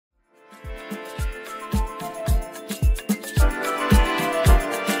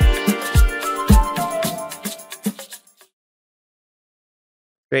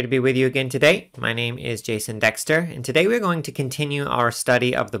Great to be with you again today. My name is Jason Dexter, and today we're going to continue our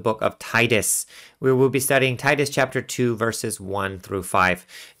study of the book of Titus. We will be studying Titus chapter 2, verses 1 through 5.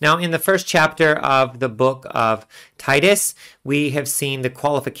 Now, in the first chapter of the book of Titus, we have seen the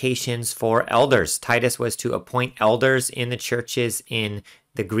qualifications for elders. Titus was to appoint elders in the churches in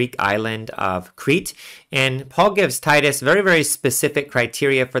the Greek island of Crete. And Paul gives Titus very specific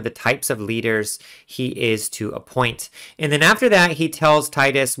criteria for the types of leaders he is to appoint. And then after that, he tells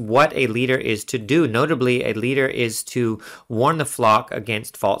Titus what a leader is to do. Notably, a leader is to warn the flock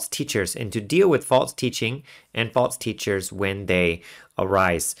against false teachers and to deal with false teaching and false teachers when they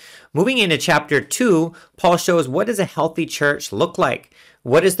arise. Moving into chapter 2, Paul shows what does a healthy church look like?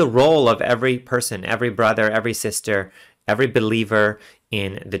 What is the role of every person, every brother, every sister, every believer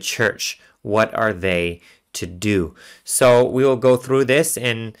in the church? What are they to do? So we will go through this,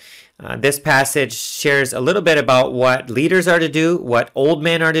 and this passage shares a little bit about what leaders are to do, what old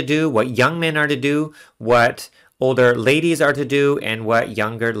men are to do, what young men are to do, what older ladies are to do, and what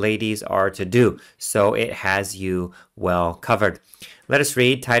younger ladies are to do. So it has you well covered. Let us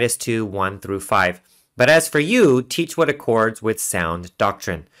read Titus 2, 1 through 5. But as for you, teach what accords with sound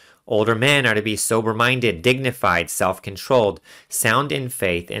doctrine. Older men are to be sober-minded, dignified, self-controlled, sound in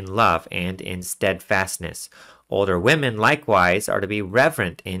faith, in love, and in steadfastness. Older women likewise are to be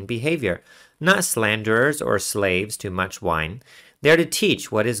reverent in behavior, not slanderers or slaves to much wine. They are to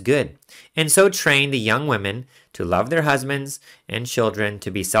teach what is good, and so train the young women to love their husbands and children,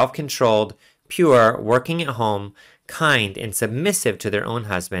 to be self-controlled, pure, working at home, kind, and submissive to their own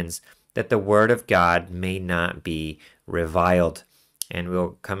husbands, that the word of God may not be reviled. And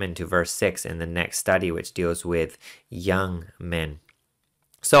we'll come into verse 6 in the next study, which deals with young men.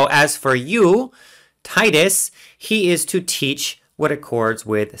 So as for you, Titus, he is to teach what accords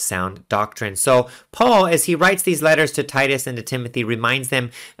with sound doctrine. So Paul, as he writes these letters to Titus and to Timothy, reminds them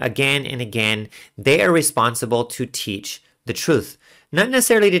again and again, they are responsible to teach the truth. Not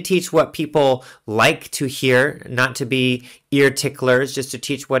necessarily to teach what people like to hear, not to be ear ticklers, just to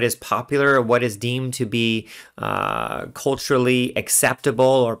teach what is popular or what is deemed to be culturally acceptable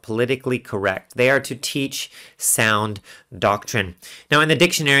or politically correct. They are to teach sound doctrine. Now, in the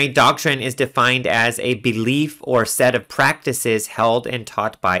dictionary, doctrine is defined as a belief or set of practices held and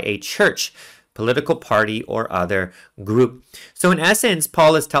taught by a church, political party, or other group. So in essence,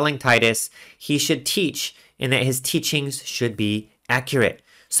 Paul is telling Titus he should teach and that his teachings should be accurate.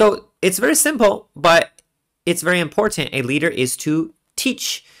 So it's very simple, but it's very important. A leader is to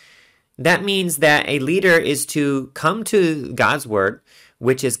teach. That means that a leader is to come to God's word,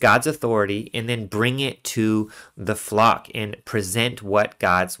 which is God's authority, and then bring it to the flock and present what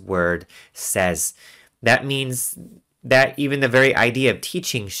God's word says. That means that even the very idea of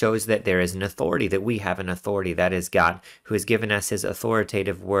teaching shows that there is an authority, that we have an authority. That is God, who has given us his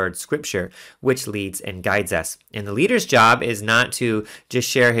authoritative word, scripture, which leads and guides us. And the leader's job is not to just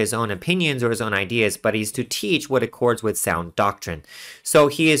share his own opinions or his own ideas, but he's to teach what accords with sound doctrine. So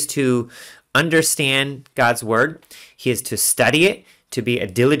he is to understand God's word. He is to study it, to be a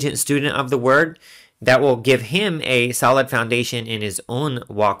diligent student of the word. That will give him a solid foundation in his own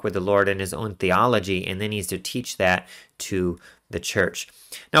walk with the Lord and his own theology, and then he's to teach that to the church.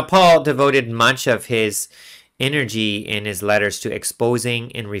 Now, Paul devoted much of his energy in his letters to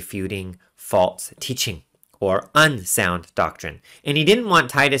exposing and refuting false teaching or unsound doctrine, and he didn't want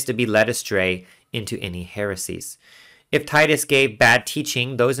Titus to be led astray into any heresies. If Titus gave bad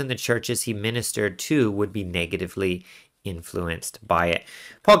teaching, those in the churches he ministered to would be negatively influenced by it.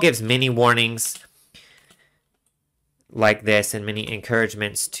 Paul gives many warnings like this and many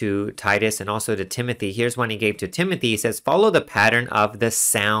encouragements to Titus and also to Timothy. Here's one he gave to Timothy. He says, follow the pattern of the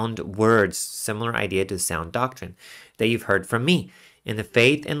sound words, similar idea to sound doctrine, that you've heard from me in the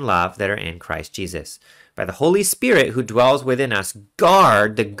faith and love that are in Christ Jesus. By the Holy Spirit who dwells within us,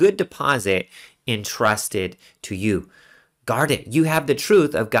 guard the good deposit entrusted to you. Guard it. You have the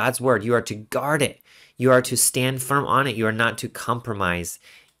truth of God's word. You are to guard it. You are to stand firm on it. You are not to compromise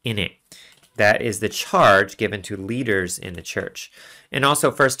in it. That is the charge given to leaders in the church. And also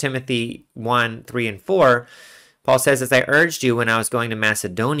 1 Timothy 1, 3, and 4, Paul says, as I urged you when I was going to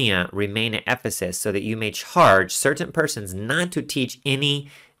Macedonia, remain at Ephesus so that you may charge certain persons not to teach any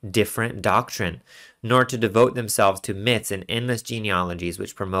different doctrine, nor to devote themselves to myths and endless genealogies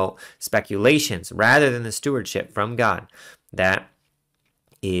which promote speculations rather than the stewardship from God. That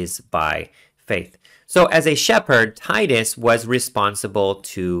is by faith. So as a shepherd, Titus was responsible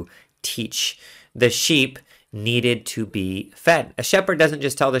to teach. The sheep needed to be fed. A shepherd doesn't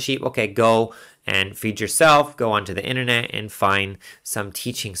just tell the sheep, okay, go and feed yourself, go onto the internet and find some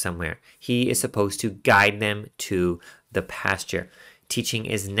teaching somewhere. He is supposed to guide them to the pasture. teaching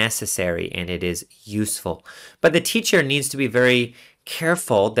is necessary and it is useful. But the teacher needs to be very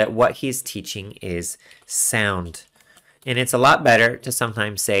careful that what he's teaching is sound. And it's a lot better to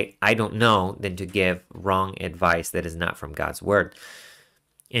sometimes say, I don't know, than to give wrong advice that is not from God's word.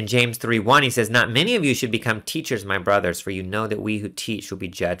 In James 3:1, he says, not many of you should become teachers, my brothers, for you know that we who teach will be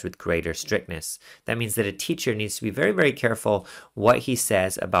judged with greater strictness. That means that a teacher needs to be very, very careful what he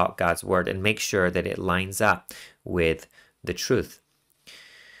says about God's word and make sure that it lines up with the truth.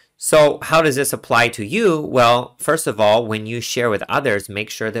 So how does this apply to you? Well, first of all, when you share with others, make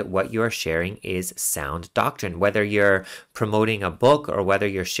sure that what you're sharing is sound doctrine. Whether you're promoting a book or whether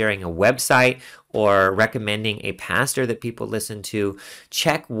you're sharing a website or recommending a pastor that people listen to,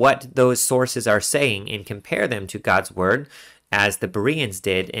 check what those sources are saying and compare them to God's word, as the Bereans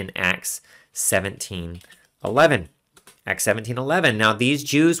did in Acts 17:11. Acts 17:11. Now these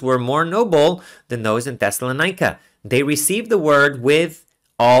Jews were more noble than those in Thessalonica. They received the word with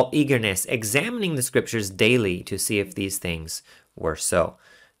all eagerness, examining the scriptures daily to see if these things were so.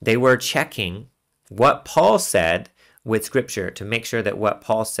 They were checking what Paul said with scripture to make sure that what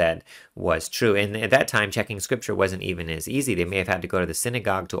Paul said was true. And at that time, checking scripture wasn't even as easy. They may have had to go to the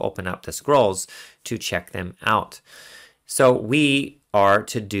synagogue to open up the scrolls to check them out. So we are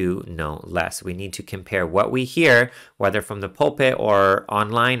to do no less. We need to compare what we hear, whether from the pulpit or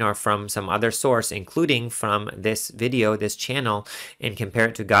online or from some other source, including from this video, this channel, and compare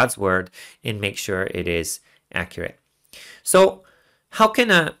it to God's word and make sure it is accurate. So how can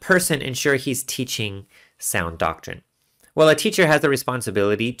a person ensure he's teaching sound doctrine? Well, a teacher has the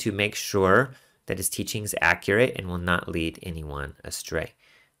responsibility to make sure that his teaching is accurate and will not lead anyone astray.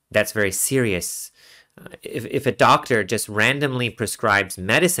 That's very serious. If a doctor just randomly prescribes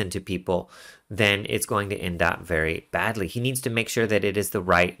medicine to people, then it's going to end up very badly. He needs to make sure that it is the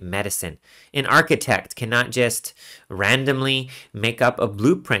right medicine. An architect cannot just randomly make up a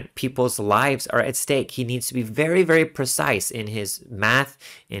blueprint. People's lives are at stake. He needs to be very, very precise in his math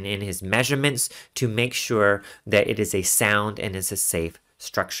and in his measurements to make sure that it is a sound and is a safe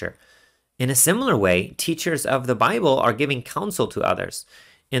structure. In a similar way, teachers of the Bible are giving counsel to others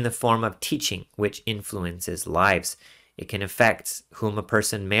in the form of teaching, which influences lives. It can affect whom a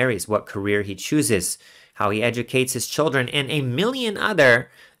person marries, what career he chooses, how he educates his children, and a million other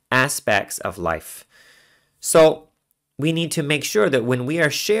aspects of life. So we need to make sure that when we are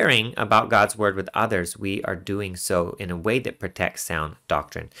sharing about God's word with others, we are doing so in a way that protects sound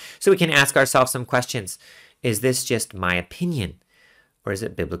doctrine. So we can ask ourselves some questions. Is this just my opinion, or is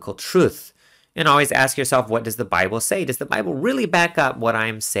it biblical truth? And always ask yourself, what does the Bible say? Does the Bible really back up what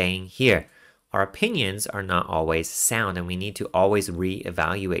I'm saying here? Our opinions are not always sound, and we need to always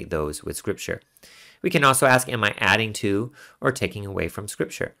reevaluate those with Scripture. We can also ask, am I adding to or taking away from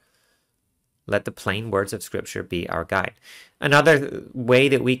Scripture? Let the plain words of Scripture be our guide. Another way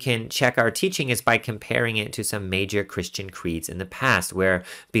that we can check our teaching is by comparing it to some major Christian creeds in the past, where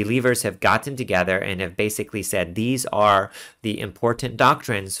believers have gotten together and have basically said, these are the important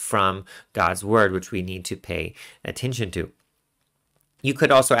doctrines from God's Word, which we need to pay attention to. You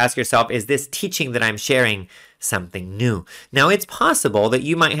could also ask yourself, is this teaching that I'm sharing something new? Now, it's possible that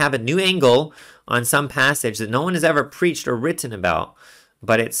you might have a new angle on some passage that no one has ever preached or written about,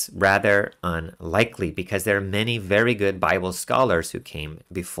 but it's rather unlikely because there are many very good Bible scholars who came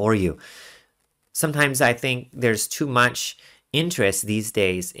before you. Sometimes I think there's too much interest these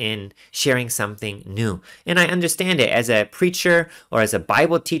days in sharing something new. And I understand it. As a preacher or as a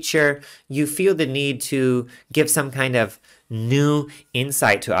Bible teacher, you feel the need to give some kind of new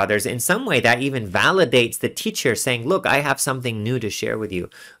insight to others. In some way, that even validates the teacher saying, look, I have something new to share with you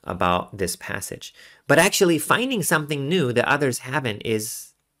about this passage. But actually finding something new that others haven't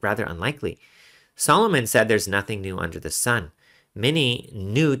is rather unlikely. Solomon said there's nothing new under the sun. Many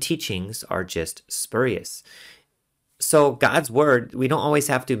new teachings are just spurious. So God's word, we don't always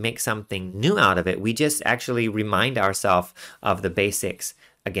have to make something new out of it. We just actually remind ourselves of the basics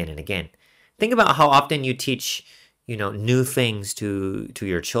again and again. Think about how often you teach new things to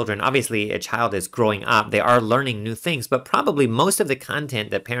your children. Obviously, a child is growing up. They are learning new things, but probably most of the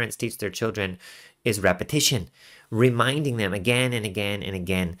content that parents teach their children is repetition, reminding them again and again and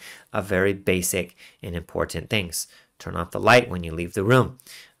again of very basic and important things. Turn off the light when you leave the room.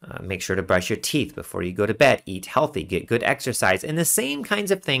 Make sure to brush your teeth before you go to bed. Eat healthy. Get good exercise. And the same kinds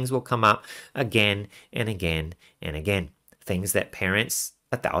of things will come up again and again and again. Things that parents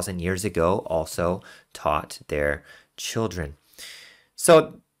 1,000 years ago also taught their children.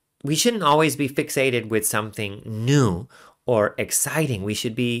 So we shouldn't always be fixated with something new or exciting. We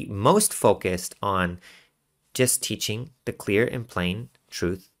should be most focused on just teaching the clear and plain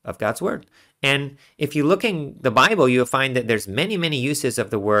truth of God's word And if you look in the Bible, you'll find that there's many, many uses of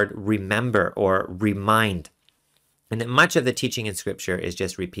the word remember or remind. And that much of the teaching in Scripture is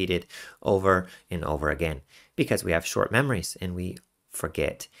just repeated over and over again because we have short memories and we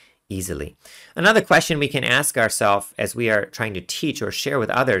forget easily. Another question we can ask ourselves as we are trying to teach or share with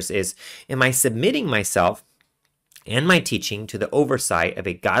others is, am I submitting myself and my teaching to the oversight of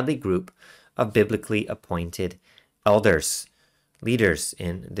a godly group of biblically appointed elders, leaders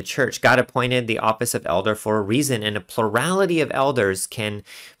in the church? God appointed the office of elder for a reason, and a plurality of elders can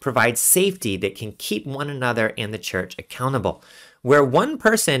provide safety that can keep one another and the church accountable. Where one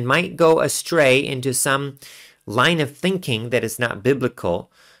person might go astray into some line of thinking that is not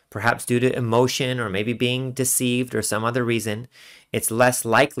biblical, perhaps due to emotion or maybe being deceived or some other reason, it's less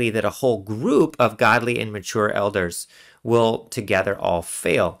likely that a whole group of godly and mature elders will together all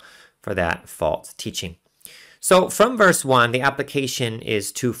fail for that false teaching. So from verse 1, the application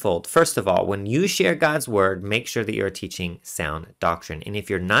is twofold. First of all, when you share God's word, make sure that you're teaching sound doctrine. And if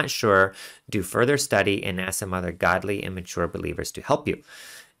you're not sure, do further study and ask some other godly and mature believers to help you.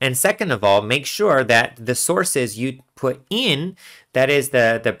 And second of all, make sure that the sources you put in, that is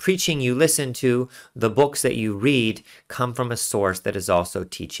the preaching you listen to, the books that you read, come from a source that is also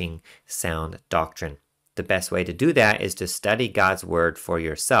teaching sound doctrine. The best way to do that is to study God's word for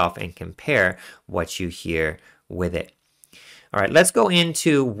yourself and compare what you hear with it. All right, let's go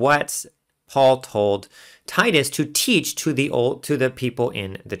into what Paul told Titus to teach to the people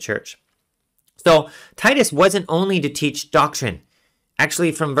in the church. So Titus wasn't only to teach doctrine.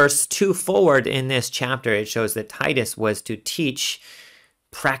 Actually, from verse 2 forward in this chapter, it shows that Titus was to teach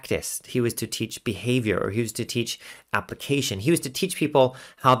practice. He was to teach behavior, or he was to teach application. He was to teach people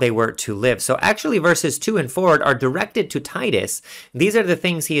how they were to live. So actually, verses 2 and forward are directed to Titus. These are the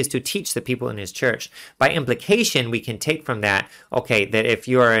things he is to teach the people in his church. By implication, we can take from that, okay, that if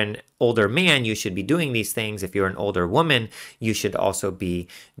you're an older man, you should be doing these things. If you're an older woman, you should also be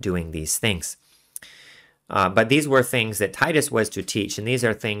doing these things. But these were things that Titus was to teach, and these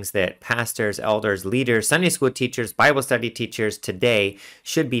are things that pastors, elders, leaders, Sunday school teachers, Bible study teachers today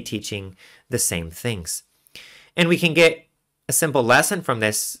should be teaching the same things. And we can get a simple lesson from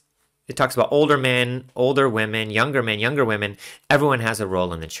this. It talks about older men, younger men, younger women. Everyone has a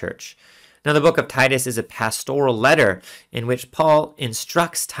role in the church. Now, the book of Titus is a pastoral letter in which Paul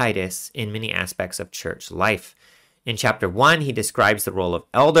instructs Titus in many aspects of church life. In chapter 1, he describes the role of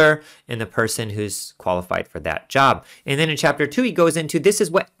elder and the person who's qualified for that job. And then in chapter 2, he goes into this is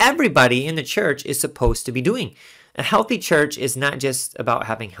what everybody in the church is supposed to be doing. A healthy church is not just about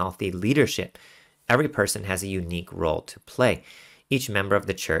having healthy leadership. Every person has a unique role to play. Each member of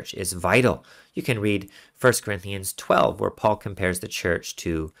the church is vital. You can read 1 Corinthians 12, where Paul compares the church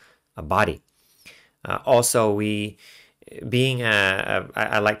to a body. I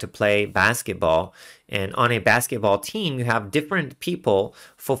like to play basketball, and on a basketball team, you have different people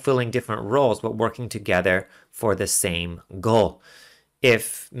fulfilling different roles, but working together for the same goal.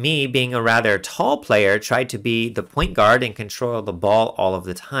 If me, being a rather tall player, tried to be the point guard and control the ball all of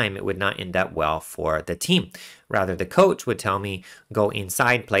the time, it would not end up well for the team. Rather, the coach would tell me, go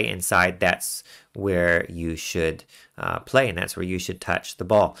inside, play inside. That's where you should play, and that's where you should touch the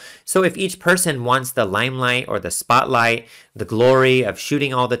ball. So if each person wants the limelight or the spotlight, the glory of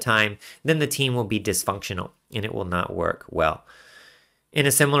shooting all the time, then the team will be dysfunctional, and it will not work well. In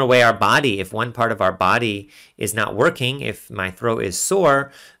a similar way, our body, if one part of our body is not working, if my throat is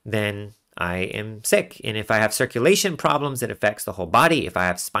sore, then I am sick. And if I have circulation problems, it affects the whole body. If I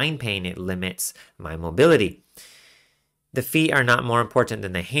have spine pain, it limits my mobility. The feet are not more important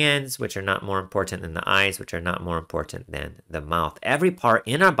than the hands, which are not more important than the eyes, which are not more important than the mouth. Every part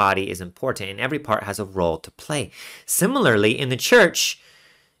in our body is important, and every part has a role to play. Similarly, in the church,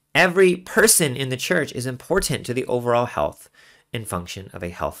 every person in the church is important to the overall health and function of a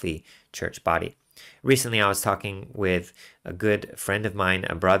healthy church body. Recently, I was talking with a good friend of mine,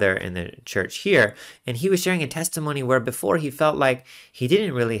 a brother in the church here, and he was sharing a testimony where before he felt like he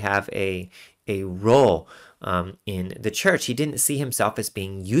didn't really have a role in the church. He didn't see himself as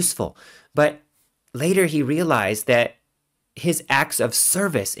being useful. But later he realized that his acts of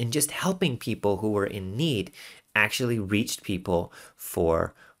service in just helping people who were in need actually reached people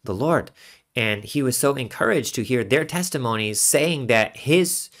for the Lord. And he was so encouraged to hear their testimonies saying that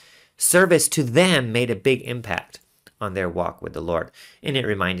his service to them made a big impact on their walk with the Lord. And it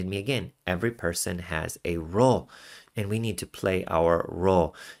reminded me again, every person has a role, and we need to play our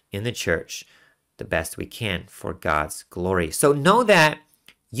role in the church the best we can for God's glory. So know that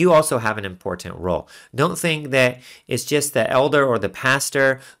you also have an important role. Don't think that it's just the elder or the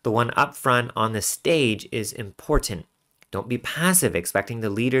pastor, the one up front on the stage is important. Don't be passive, expecting the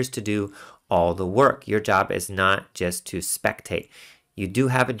leaders to do all the work. Your job is not just to spectate. You do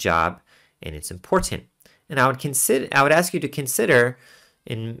have a job, and it's important. And I would ask you to consider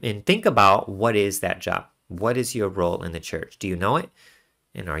and think about, what is that job? What is your role in the church? Do you know it?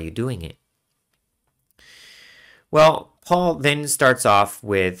 And are you doing it? Well, Paul then starts off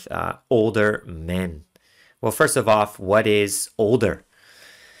with older men. Well, first of all, what is older?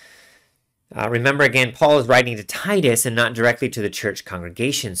 Remember again, Paul is writing to Titus and not directly to the church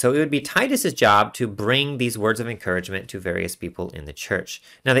congregation. So it would be Titus's job to bring these words of encouragement to various people in the church.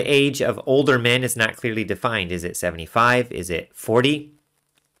 Now, the age of older men is not clearly defined. Is it 75? Is it 40?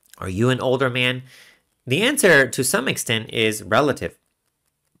 Are you an older man? The answer, to some extent, is relative.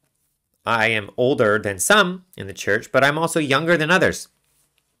 I am older than some in the church, but I'm also younger than others.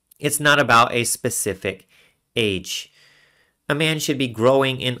 It's not about a specific age. A man should be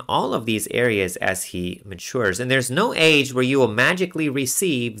growing in all of these areas as he matures. And there's no age where you will magically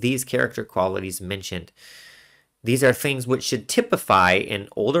receive these character qualities mentioned. These are things which should typify an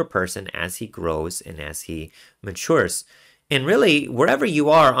older person as he grows and as he matures. And really, wherever you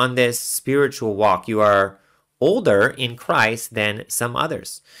are on this spiritual walk, you are older in Christ than some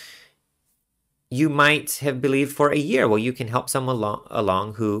others. You might have believed for a year. Well, you can help someone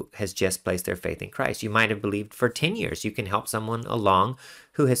along who has just placed their faith in Christ. You might have believed for 10 years. You can help someone along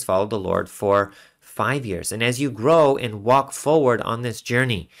who has followed the Lord for 5 years. And as you grow and walk forward on this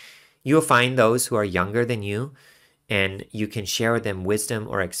journey, you will find those who are younger than you, and you can share with them wisdom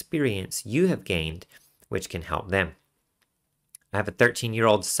or experience you have gained, which can help them. I have a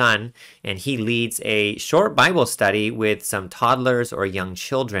 13-year-old son, and he leads a short Bible study with some toddlers or young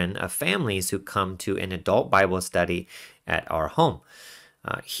children of families who come to an adult Bible study at our home.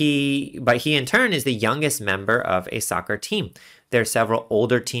 He in turn is the youngest member of a soccer team. There are several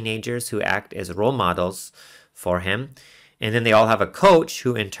older teenagers who act as role models for him. And then they all have a coach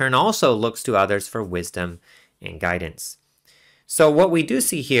who in turn also looks to others for wisdom and guidance. So what we do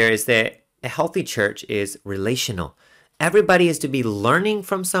see here is that a healthy church is relational. Everybody is to be learning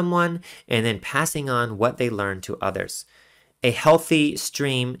from someone and then passing on what they learn to others. A healthy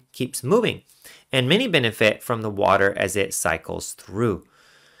stream keeps moving, and many benefit from the water as it cycles through.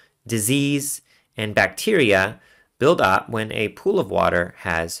 Disease and bacteria build up when a pool of water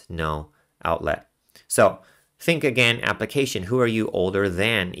has no outlet. So think again, application. Who are you older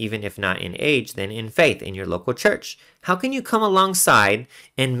than, even if not in age, then in faith in your local church? How can you come alongside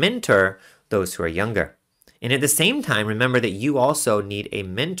and mentor those who are younger? And at the same time, remember that you also need a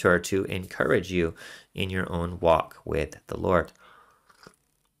mentor to encourage you in your own walk with the Lord.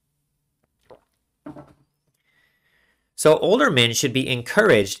 So older men should be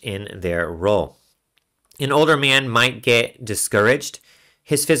encouraged in their role. An older man might get discouraged.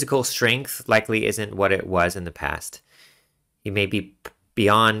 His physical strength likely isn't what it was in the past. He may be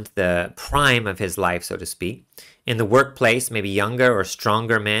beyond the prime of his life, so to speak. In the workplace, maybe younger or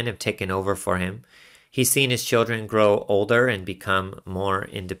stronger men have taken over for him. He's seen his children grow older and become more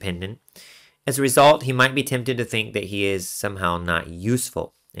independent. As a result, he might be tempted to think that he is somehow not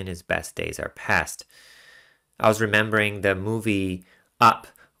useful and his best days are past. I was remembering the movie Up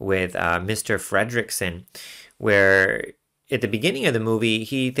with Mr. Fredrickson, where at the beginning of the movie,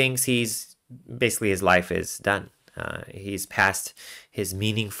 he thinks his life is done. He's past his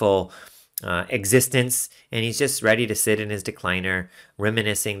meaningful existence, and he's just ready to sit in his decliner,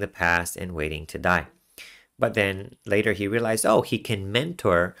 reminiscing the past and waiting to die. But then later he realized, he can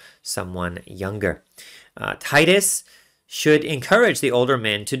mentor someone younger. Titus should encourage the older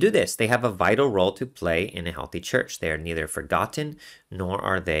men to do this. They have a vital role to play in a healthy church. They are neither forgotten nor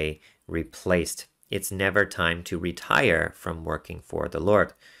are they replaced. It's never time to retire from working for the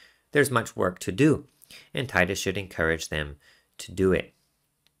Lord. There's much work to do, and Titus should encourage them to do it.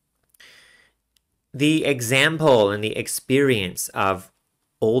 The example and the experience of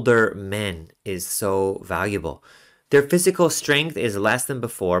older men is so valuable. Their physical strength is less than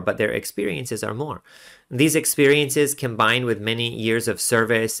before, but their experiences are more. These experiences, combined with many years of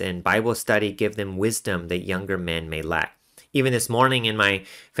service and Bible study, give them wisdom that younger men may lack. Even this morning in my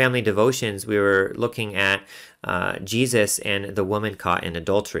family devotions, we were looking at Jesus and the woman caught in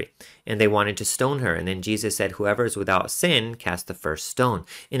adultery. And they wanted to stone her. And then Jesus said, whoever is without sin, cast the first stone.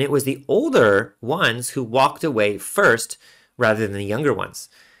 And it was the older ones who walked away first rather than the younger ones.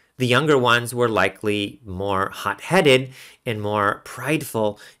 The younger ones were likely more hot-headed and more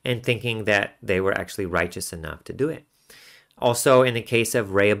prideful and thinking that they were actually righteous enough to do it. Also, in the case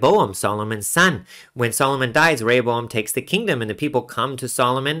of Rehoboam, Solomon's son, when Solomon dies, Rehoboam takes the kingdom, and the people come to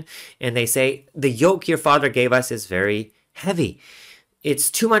Solomon and they say, the yoke your father gave us is very heavy.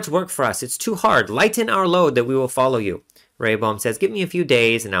 It's too much work for us. It's too hard. Lighten our load that we will follow you. Rehoboam says, give me a few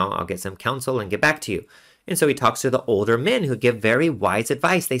days and I'll get some counsel and get back to you. And so he talks to the older men who give very wise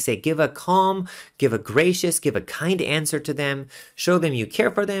advice. They say, give a calm, give a gracious, give a kind answer to them, show them you care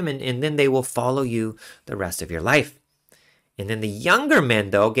for them, and then they will follow you the rest of your life. And then the younger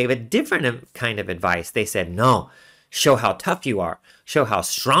men, though, gave a different kind of advice. They said, no, show how tough you are, show how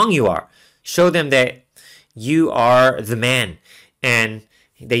strong you are, show them that you are the man. And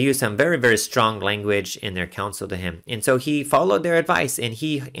they used some very, very strong language in their counsel to him. And so he followed their advice and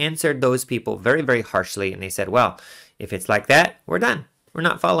he answered those people very, very harshly. And they said, well, if it's like that, we're done. We're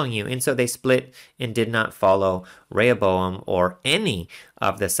not following you. And so they split and did not follow Rehoboam or any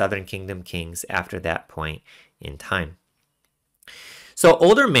of the southern kingdom kings after that point in time. So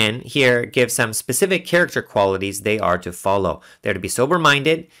older men here give some specific character qualities they are to follow. They're to be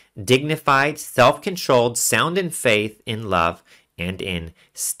sober-minded, dignified, self-controlled, sound in faith, in love, and in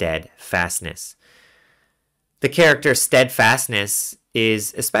steadfastness. The character steadfastness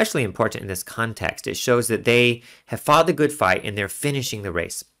is especially important in this context. It shows that they have fought the good fight and they're finishing the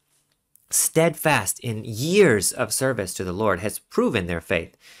race. Steadfast in years of service to the Lord has proven their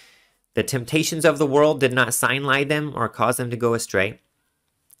faith. The temptations of the world did not sideline them or cause them to go astray,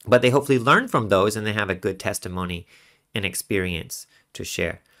 but they hopefully learn from those and they have a good testimony and experience to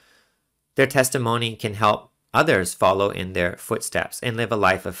share. Their testimony can help others follow in their footsteps and live a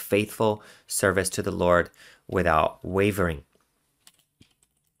life of faithful service to the Lord without wavering.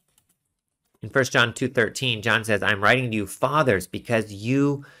 In 1 John 2:13, John says, I'm writing to you, fathers, because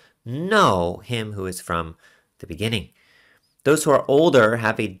you know him who is from the beginning. Those who are older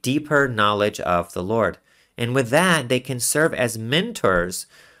have a deeper knowledge of the Lord, and with that, they can serve as mentors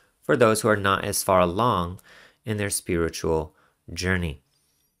for those who are not as far along in their spiritual journey.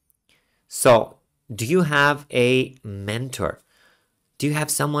 So, do you have a mentor? Do you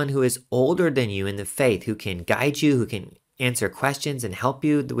have someone who is older than you in the faith, who can guide you, who can answer questions and help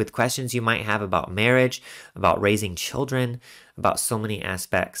you with questions you might have about marriage, about raising children, about so many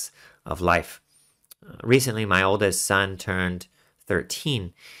aspects of life? Recently, my oldest son turned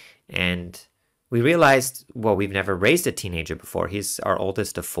 13, and we realized, well, we've never raised a teenager before. He's our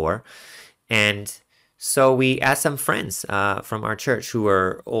oldest of 4, and so we asked some friends from our church who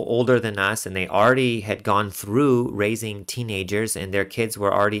were older than us, and they already had gone through raising teenagers, and their kids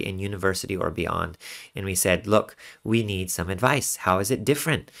were already in university or beyond. And we said, look, we need some advice. How is it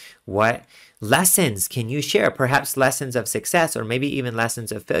different? What lessons can you share? Perhaps lessons of success, or maybe even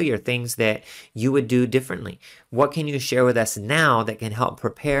lessons of failure, things that you would do differently. What can you share with us now that can help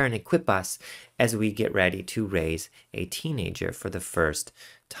prepare and equip us as we get ready to raise a teenager for the first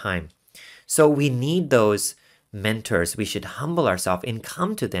time? So we need those mentors. We should humble ourselves and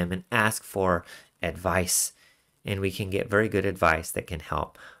come to them and ask for advice. And we can get very good advice that can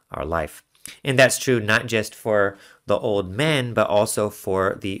help our life. And that's true not just for the old men, but also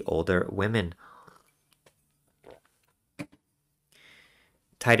for the older women.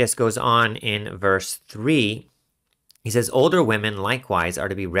 Titus goes on in verse 3. He says, older women likewise are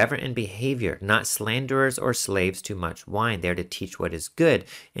to be reverent in behavior, not slanderers or slaves to much wine. They are to teach what is good.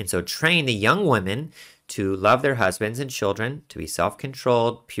 And so train the young women to love their husbands and children, to be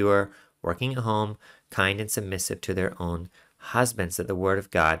self-controlled, pure, working at home, kind and submissive to their own husbands, that the word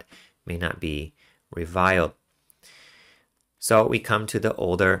of God may not be reviled. So we come to the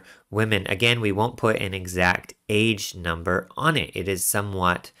older women. Again, we won't put an exact age number on it. It is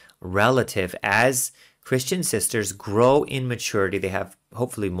somewhat relative. As Christian sisters grow in maturity, they have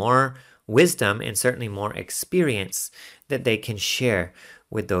hopefully more wisdom and certainly more experience that they can share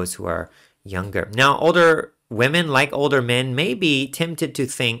with those who are younger. Now, older women, like older men, may be tempted to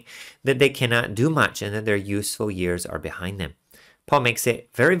think that they cannot do much and that their useful years are behind them. Paul makes it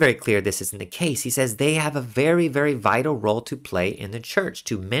very, very clear this isn't the case. He says they have a very, very vital role to play in the church,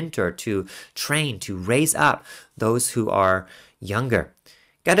 to mentor, to train, to raise up those who are younger.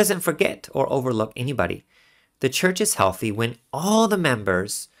 God doesn't forget or overlook anybody. The church is healthy when all the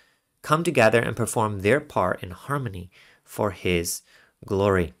members come together and perform their part in harmony for His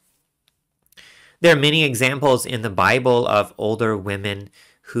glory. There are many examples in the Bible of older women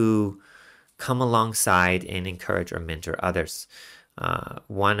who come alongside and encourage or mentor others.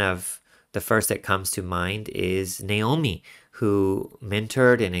 One of the first that comes to mind is Naomi, who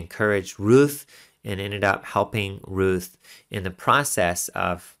mentored and encouraged Ruth and ended up helping Ruth in the process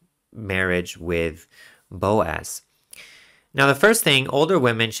of marriage with Boaz. Now, the first thing older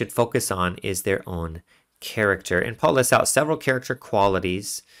women should focus on is their own character. And Paul lists out several character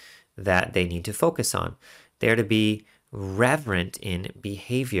qualities that they need to focus on. They are to be reverent in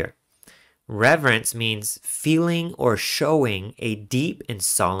behavior. Reverence means feeling or showing a deep and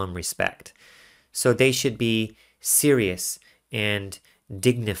solemn respect. So they should be serious and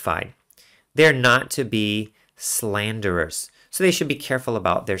dignified. They're not to be slanderers, so they should be careful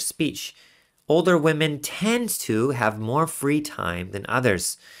about their speech. Older women tend to have more free time than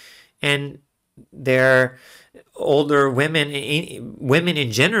others, and their older women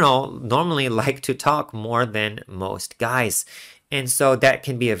in general normally like to talk more than most guys. And so that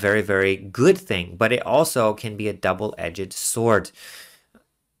can be a very, very good thing, but it also can be a double-edged sword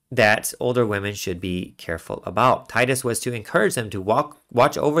that older women should be careful about. Titus was to encourage them to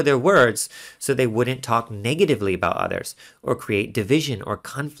watch over their words so they wouldn't talk negatively about others or create division or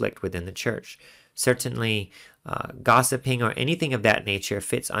conflict within the church. Certainly, gossiping or anything of that nature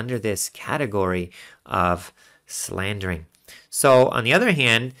fits under this category of slandering. So, on the other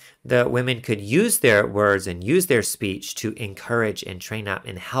hand, the women could use their words and use their speech to encourage and train up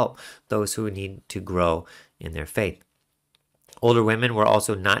and help those who need to grow in their faith. Older women were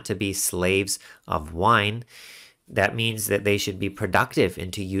also not to be slaves of wine. That means that they should be productive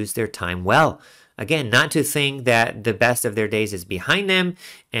and to use their time well. Again, not to think that the best of their days is behind them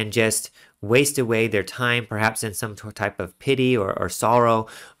and just waste away their time, perhaps in some type of pity or sorrow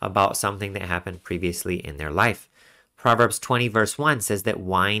about something that happened previously in their life. Proverbs 20 verse 1 says that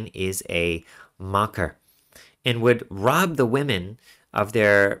wine is a mocker and would rob the women of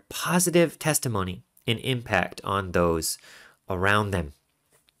their positive testimony and impact on those around them.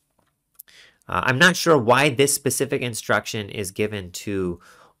 I'm not sure why this specific instruction is given to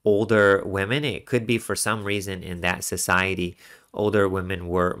older women. It could be for some reason in that society, older women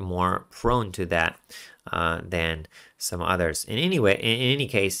were more prone to that than some others. In any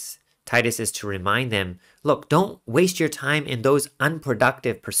case, Titus is to remind them, look, don't waste your time in those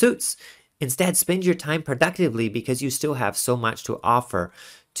unproductive pursuits. Instead, spend your time productively because you still have so much to offer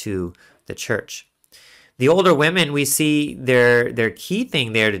to the church. The older women, we see their key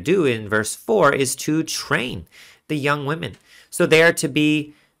thing there to do in verse 4 is to train the young women. So they are to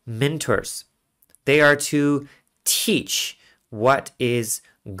be mentors. They are to teach what is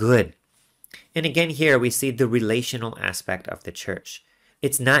good. And again, here we see the relational aspect of the church.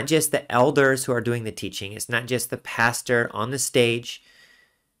 It's not just the elders who are doing the teaching. It's not just the pastor on the stage.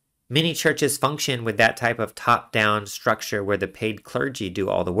 Many churches function with that type of top-down structure where the paid clergy do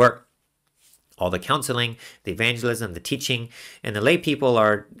all the work. All the counseling, the evangelism, the teaching, and the lay people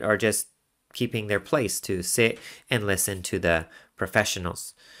are just keeping their place to sit and listen to the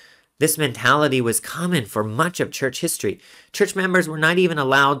professionals. This mentality was common for much of church history. Church members were not even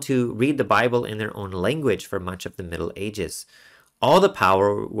allowed to read the Bible in their own language for much of the Middle Ages. All the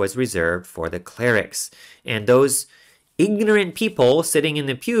power was reserved for the clerics, and those ignorant people sitting in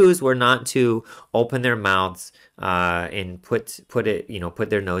the pews were not to open their mouths and put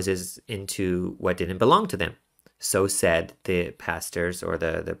their noses into what didn't belong to them. So said the pastors or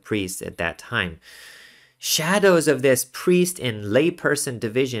the priests at that time. Shadows of this priest and layperson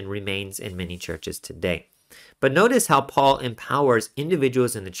division remains in many churches today. But notice how Paul empowers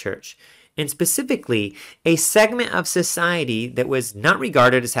individuals in the church, and specifically a segment of society that was not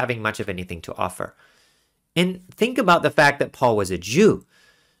regarded as having much of anything to offer. And think about the fact that Paul was a Jew.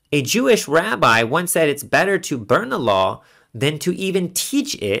 A Jewish rabbi once said it's better to burn the law than to even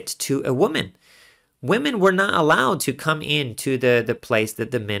teach it to a woman. Women were not allowed to come into the place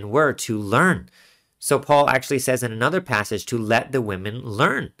that the men were to learn. So Paul actually says in another passage to let the women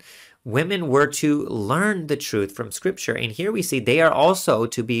learn. Women were to learn the truth from Scripture. And here we see they are also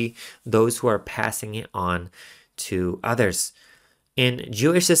to be those who are passing it on to others. In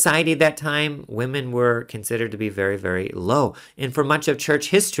Jewish society at that time, women were considered to be very, very low. And for much of church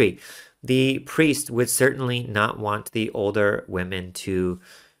history, the priest would certainly not want the older women to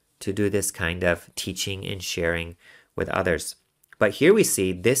do this kind of teaching and sharing with others. But here we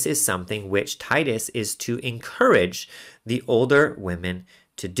see this is something which Titus is to encourage the older women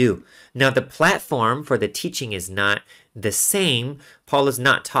to do. Now, the platform for the teaching is not the same. Paul is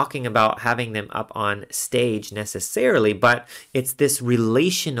not talking about having them up on stage necessarily, but it's this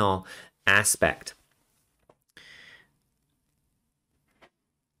relational aspect.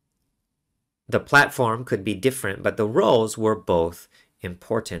 The platform could be different, but the roles were both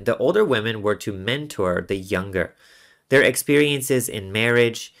important. The older women were to mentor the younger. Their experiences in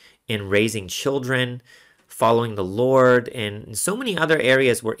marriage, in raising children, following the Lord, and so many other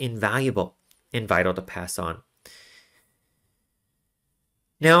areas were invaluable and vital to pass on.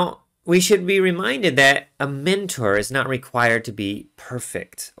 Now, we should be reminded that a mentor is not required to be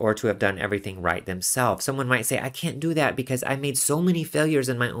perfect or to have done everything right themselves. Someone might say, I can't do that because I made so many failures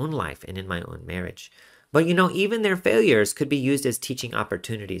in my own life and in my own marriage. But even their failures could be used as teaching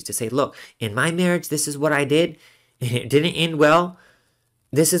opportunities to say, look, in my marriage, this is what I did, and it didn't end well.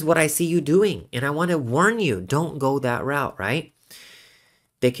 This is what I see you doing, and I want to warn you, don't go that route, right?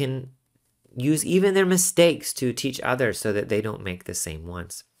 They can use even their mistakes to teach others so that they don't make the same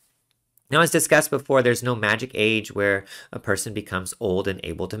ones. Now, as discussed before, there's no magic age where a person becomes old and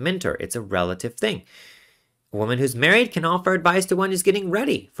able to mentor. It's a relative thing. A woman who's married can offer advice to one who's getting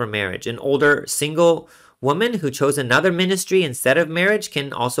ready for marriage. An older single woman who chose another ministry instead of marriage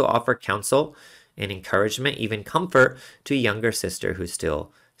can also offer counsel and encouragement, even comfort, to a younger sister who's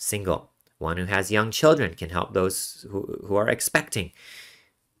still single. One who has young children can help those who are expecting.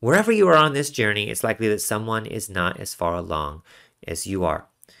 Wherever you are on this journey, it's likely that someone is not as far along as you are.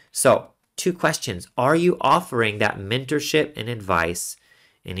 So, 2 questions. Are you offering that mentorship and advice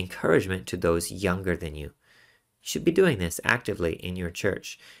and encouragement to those younger than you? You should be doing this actively in your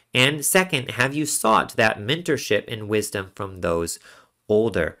church. And second, have you sought that mentorship and wisdom from those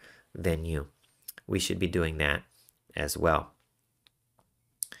older than you? We should be doing that as well.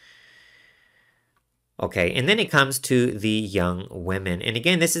 Okay, and then it comes to the young women. And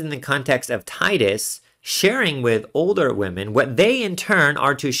again, this is in the context of Titus sharing with older women what they in turn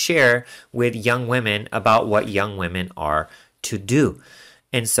are to share with young women about what young women are to do.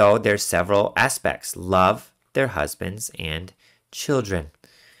 And so there's several aspects. Love their husbands and children.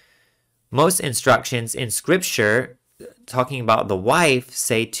 Most instructions in Scripture talking about the wife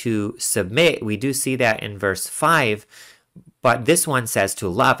say to submit. We do see that in verse 5. But this one says to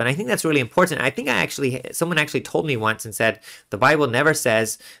love, and I think that's really important. I think someone actually told me once and said, the Bible never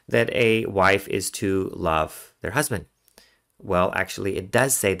says that a wife is to love their husband. Well, actually, it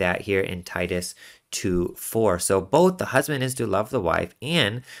does say that here in Titus 2:4. So both the husband is to love the wife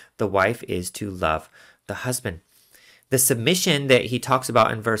and the wife is to love the husband. The submission that he talks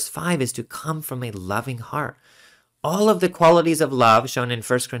about in verse 5 is to come from a loving heart. All of the qualities of love shown in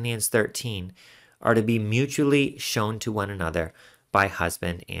 1 Corinthians 13 are to be mutually shown to one another by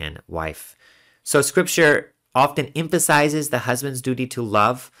husband and wife. So Scripture often emphasizes the husband's duty to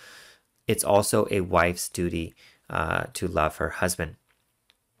love. It's also a wife's duty to love her husband.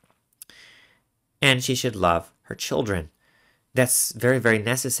 And she should love her children. That's very, very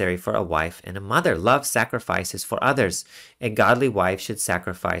necessary for a wife and a mother. Love sacrifices for others. A godly wife should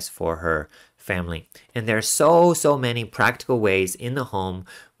sacrifice for her family. And there are so many practical ways in the home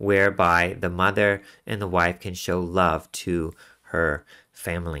whereby the mother and the wife can show love to her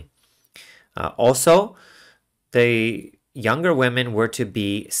family. Also, the younger women were to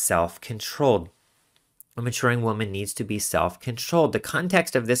be self-controlled. A maturing woman needs to be self-controlled. The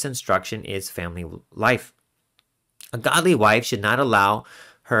context of this instruction is family life. A godly wife should not allow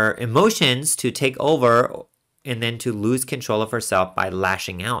her emotions to take over and then to lose control of herself by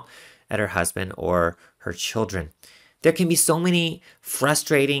lashing out at her husband or her children. There can be so many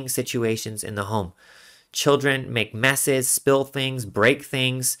frustrating situations in the home. Children make messes, spill things, break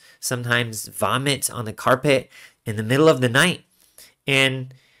things, sometimes vomit on the carpet in the middle of the night.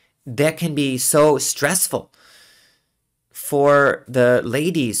 And that can be so stressful for the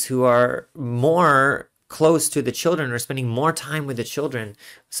ladies who are more close to the children or spending more time with the children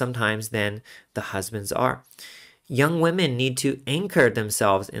sometimes than the husbands are. Young women need to anchor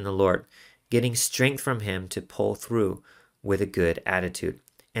themselves in the Lord, getting strength from Him to pull through with a good attitude.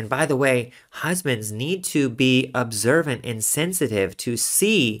 And by the way, husbands need to be observant and sensitive to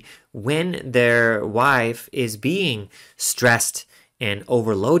see when their wife is being stressed and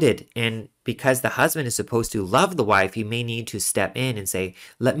overloaded. And because the husband is supposed to love the wife, he may need to step in and say,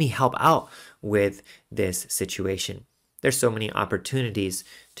 let me help out with this situation. There's so many opportunities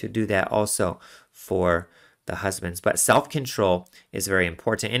to do that also for the husbands. But self-control is very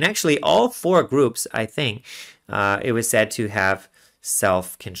important. And actually, all 4 groups, I think, it was said to have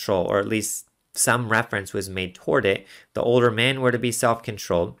self-control, or at least some reference was made toward it. The older men were to be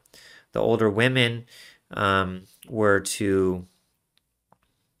self-controlled. The older women were to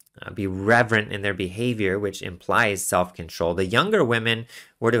be reverent in their behavior, which implies self-control. The younger women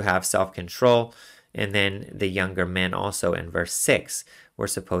were to have self-control, and then the younger men also in verse 6 were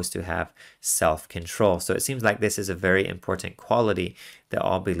supposed to have self-control. So it seems like this is a very important quality that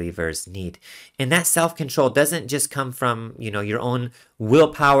all believers need. And that self-control doesn't just come from, your own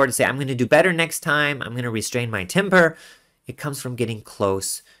willpower to say, I'm going to do better next time, I'm going to restrain my temper. It comes from getting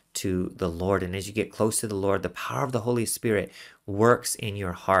close to the Lord. And as you get close to the Lord, the power of the Holy Spirit works in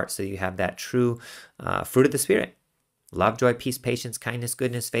your heart so you have that true fruit of the Spirit. Love, joy, peace, patience, kindness,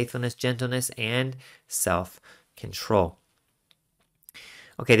 goodness, faithfulness, gentleness, and self-control.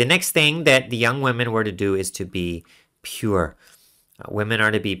 Okay, the next thing that the young women were to do is to be pure. Women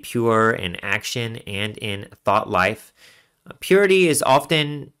are to be pure in action and in thought life. Purity is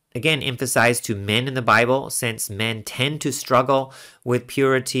often again, emphasized to men in the Bible, since men tend to struggle with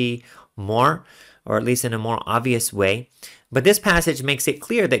purity more, or at least in a more obvious way. But this passage makes it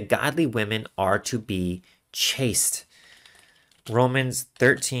clear that godly women are to be chaste. Romans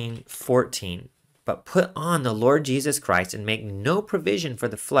 13:14. But put on the Lord Jesus Christ and make no provision for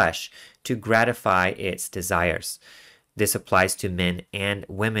the flesh to gratify its desires. This applies to men and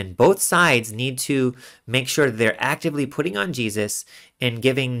women. Both sides need to make sure that they're actively putting on Jesus and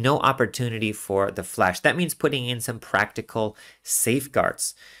giving no opportunity for the flesh. That means putting in some practical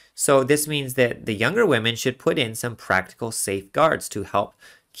safeguards. So this means that the younger women should put in some practical safeguards to help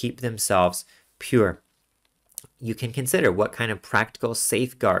keep themselves pure. You can consider what kind of practical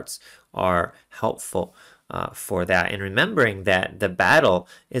safeguards are helpful for that. And remembering that the battle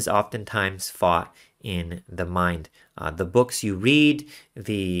is oftentimes fought in the mind. The books you read,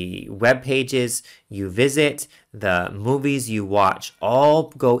 the web pages you visit, the movies you watch,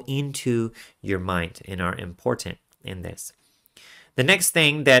 all go into your mind and are important in this. The next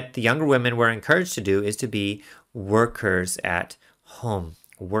thing that the younger women were encouraged to do is to be workers at home,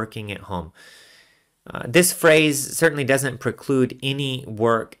 working at home. This phrase certainly doesn't preclude any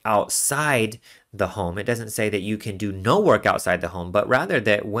work outside the home. It doesn't say that you can do no work outside the home, but rather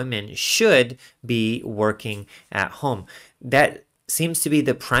that women should be working at home. That seems to be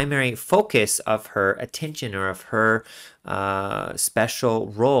the primary focus of her attention, or of her special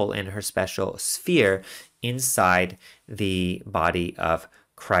role and her special sphere inside the body of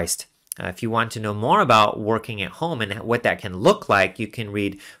Christ. If you want to know more about working at home and what that can look like, you can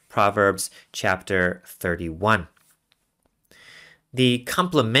read Proverbs chapter 31. The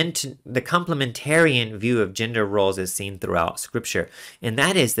complementarian view of gender roles is seen throughout Scripture, and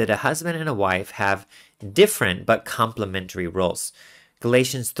that is that a husband and a wife have different but complementary roles.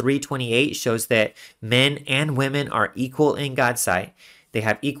 Galatians 3:28 shows that men and women are equal in God's sight. They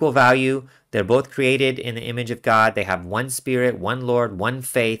have equal value. They're both created in the image of God. They have one Spirit, one Lord, one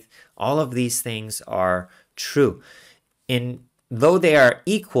faith. All of these things are true. Though they are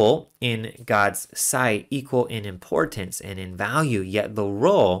equal in God's sight, equal in importance and in value, yet the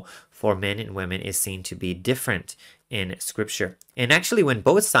role for men and women is seen to be different in Scripture. And actually, when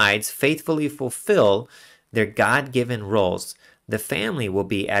both sides faithfully fulfill their God-given roles, the family will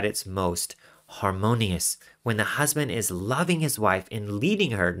be at its most harmonious. When the husband is loving his wife and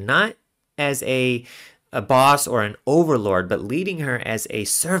leading her, not as a boss or an overlord, but leading her as a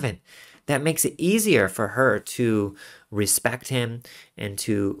servant, that makes it easier for her to respect him and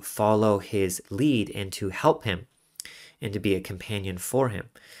to follow his lead and to help him and to be a companion for him.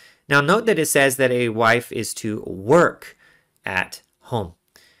 Now, note that it says that a wife is to work at home,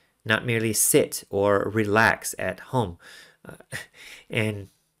 not merely sit or relax at home. And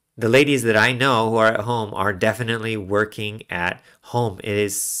the ladies that I know who are at home are definitely working at home. It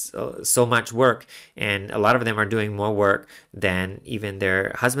is so much work, and a lot of them are doing more work than even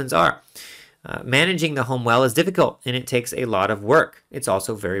their husbands are. Managing the home well is difficult, and it takes a lot of work. It's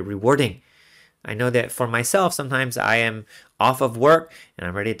also very rewarding. I know that for myself, sometimes I am off of work and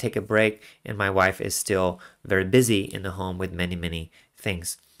I'm ready to take a break, and my wife is still very busy in the home with many, many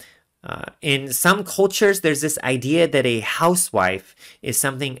things. In some cultures, there's this idea that a housewife is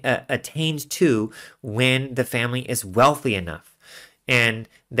something attained to when the family is wealthy enough, and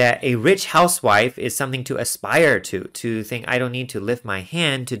that a rich housewife is something to aspire to think, I don't need to lift my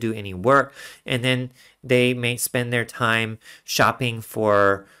hand to do any work, and then they may spend their time shopping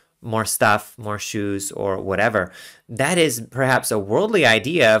for more stuff, more shoes, or whatever. That is perhaps a worldly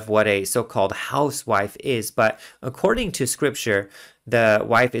idea of what a so-called housewife is, but according to Scripture, the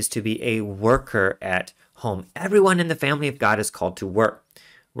wife is to be a worker at home. Everyone in the family of God is called to work.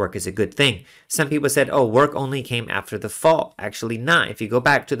 Work is a good thing. Some people said, oh, work only came after the fall. Actually not. If you go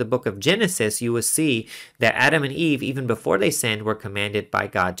back to the book of Genesis, you will see that Adam and Eve, even before they sinned, were commanded by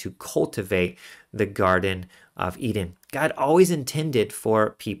God to cultivate the Garden of Eden. God always intended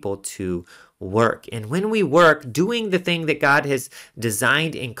for people to work. And when we work, doing the thing that God has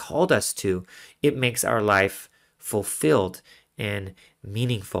designed and called us to, it makes our life fulfilled and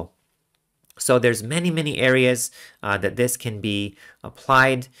meaningful. So there's many areas that this can be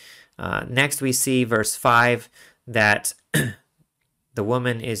applied. Next we see verse 5 that the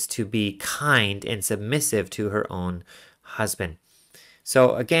woman is to be kind and submissive to her own husband.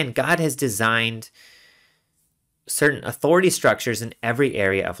 So again, God has designed certain authority structures in every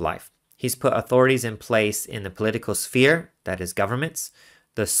area of life. He's put authorities in place in the political sphere, that is governments,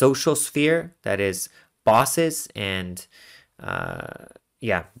 the social sphere, that is bosses and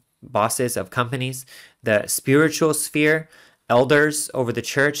bosses of companies, the spiritual sphere, elders over the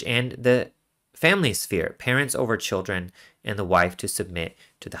church, and the family sphere, parents over children, and the wife to submit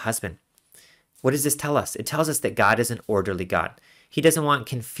to the husband. What does this tell us? It tells us that God is an orderly God. He doesn't want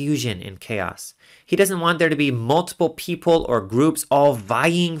confusion and chaos. He doesn't want there to be multiple people or groups all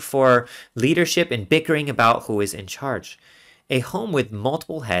vying for leadership and bickering about who is in charge. A home with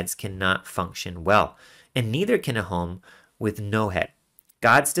multiple heads cannot function well, and neither can a home with no head.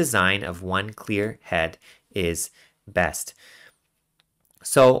 God's design of one clear head is best.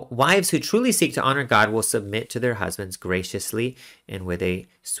 So wives who truly seek to honor God will submit to their husbands graciously and with a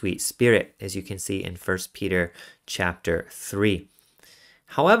sweet spirit, as you can see in 1 Peter chapter 3.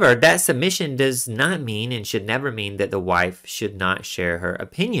 However, that submission does not mean and should never mean that the wife should not share her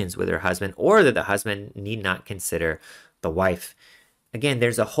opinions with her husband, or that the husband need not consider the wife. Again,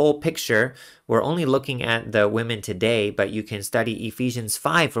 there's a whole picture. We're only looking at the women today, but you can study Ephesians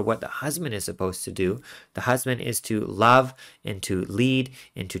 5 for what the husband is supposed to do. The husband is to love and to lead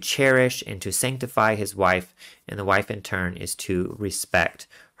and to cherish and to sanctify his wife, and the wife in turn is to respect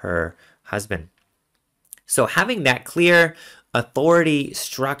her husband. So having that clear authority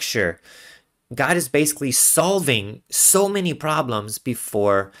structure, God is basically solving so many problems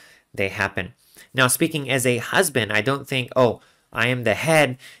before they happen. Now, speaking as a husband, I don't think, oh, I am the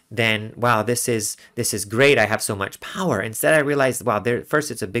head, then, wow, this is great. I have so much power. Instead, I realized, wow,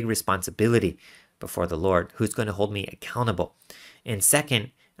 first, it's a big responsibility before the Lord. Who's going to hold me accountable? And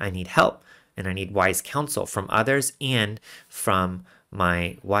second, I need help, and I need wise counsel from others and from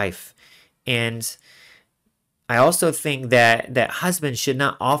my wife. And I also think that husbands should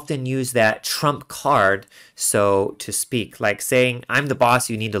not often use that trump card, so to speak, like saying, I'm the boss,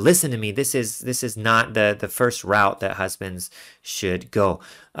 you need to listen to me. This is not the first route that husbands should go.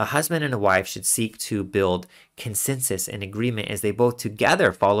 A husband and a wife should seek to build consensus and agreement as they both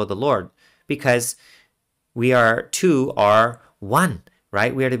together follow the Lord, because two are one.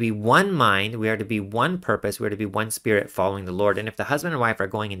 Right? We are to be one mind, we are to be one purpose, we are to be one spirit following the Lord. And if the husband and wife are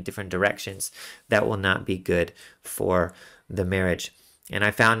going in different directions, that will not be good for the marriage. And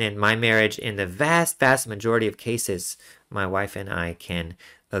I found in my marriage, in the vast, vast majority of cases, my wife and I can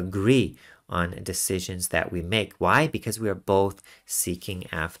agree on decisions that we make. Why? Because we are both seeking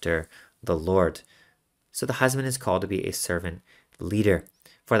after the Lord. So the husband is called to be a servant leader.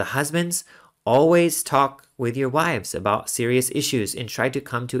 For the husbands, always talk with your wives about serious issues and try to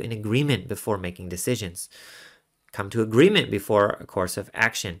come to an agreement before making decisions. Come to agreement before a course of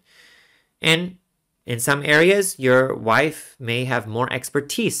action. And in some areas, your wife may have more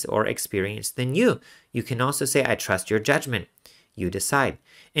expertise or experience than you. You can also say, I trust your judgment. You decide.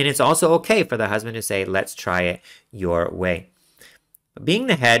 And it's also okay for the husband to say, let's try it your way. Being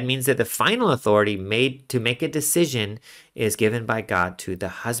the head means that the final authority made to make a decision is given by God to the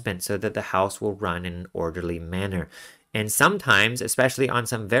husband, so that the house will run in an orderly manner. And sometimes, especially on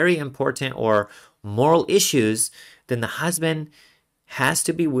some very important or moral issues, then the husband has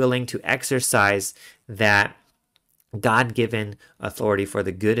to be willing to exercise that God-given authority for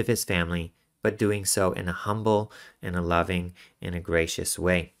the good of his family, but doing so in a humble and a loving and a gracious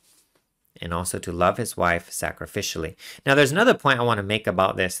way. And also to love his wife sacrificially. Now, there's another point I want to make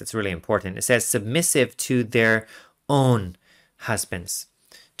about this that's really important. It says submissive to their own husbands.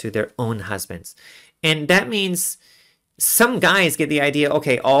 To their own husbands. And that means some guys get the idea,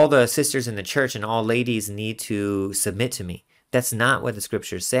 okay, all the sisters in the church and all ladies need to submit to me. That's not what the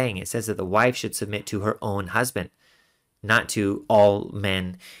scripture is saying. It says that the wife should submit to her own husband, not to all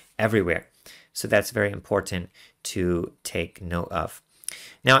men everywhere. So that's very important to take note of.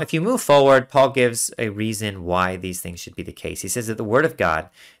 Now, if you move forward, Paul gives a reason why these things should be the case. He says that the word of God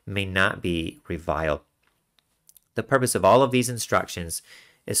may not be reviled. The purpose of all of these instructions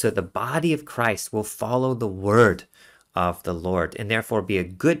is so the body of Christ will follow the word of the Lord and therefore be a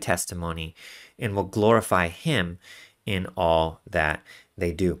good testimony and will glorify him in all that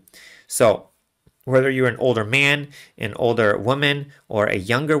they do. So, whether you're an older man, an older woman, or a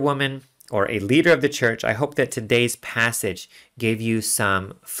younger woman, or a leader of the church, I hope that today's passage gave you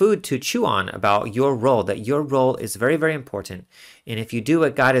some food to chew on about your role, that your role is very, very important. And if you do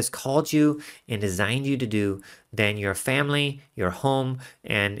what God has called you and designed you to do, then your family, your home,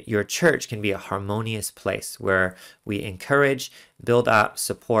 and your church can be a harmonious place where we encourage, build up,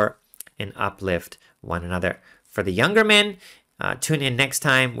 support, and uplift one another. For the younger men, tune in next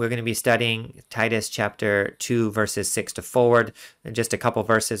time. We're going to be studying Titus chapter 2, verses 6 to forward, and just a couple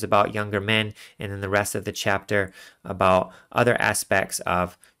verses about younger men, and then the rest of the chapter about other aspects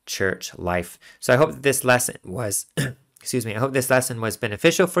of church life. So I hope that this lesson was, I hope this lesson was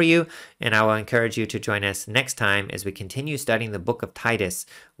beneficial for you, and I will encourage you to join us next time as we continue studying the book of Titus,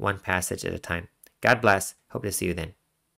 one passage at a time. God bless. Hope to see you then.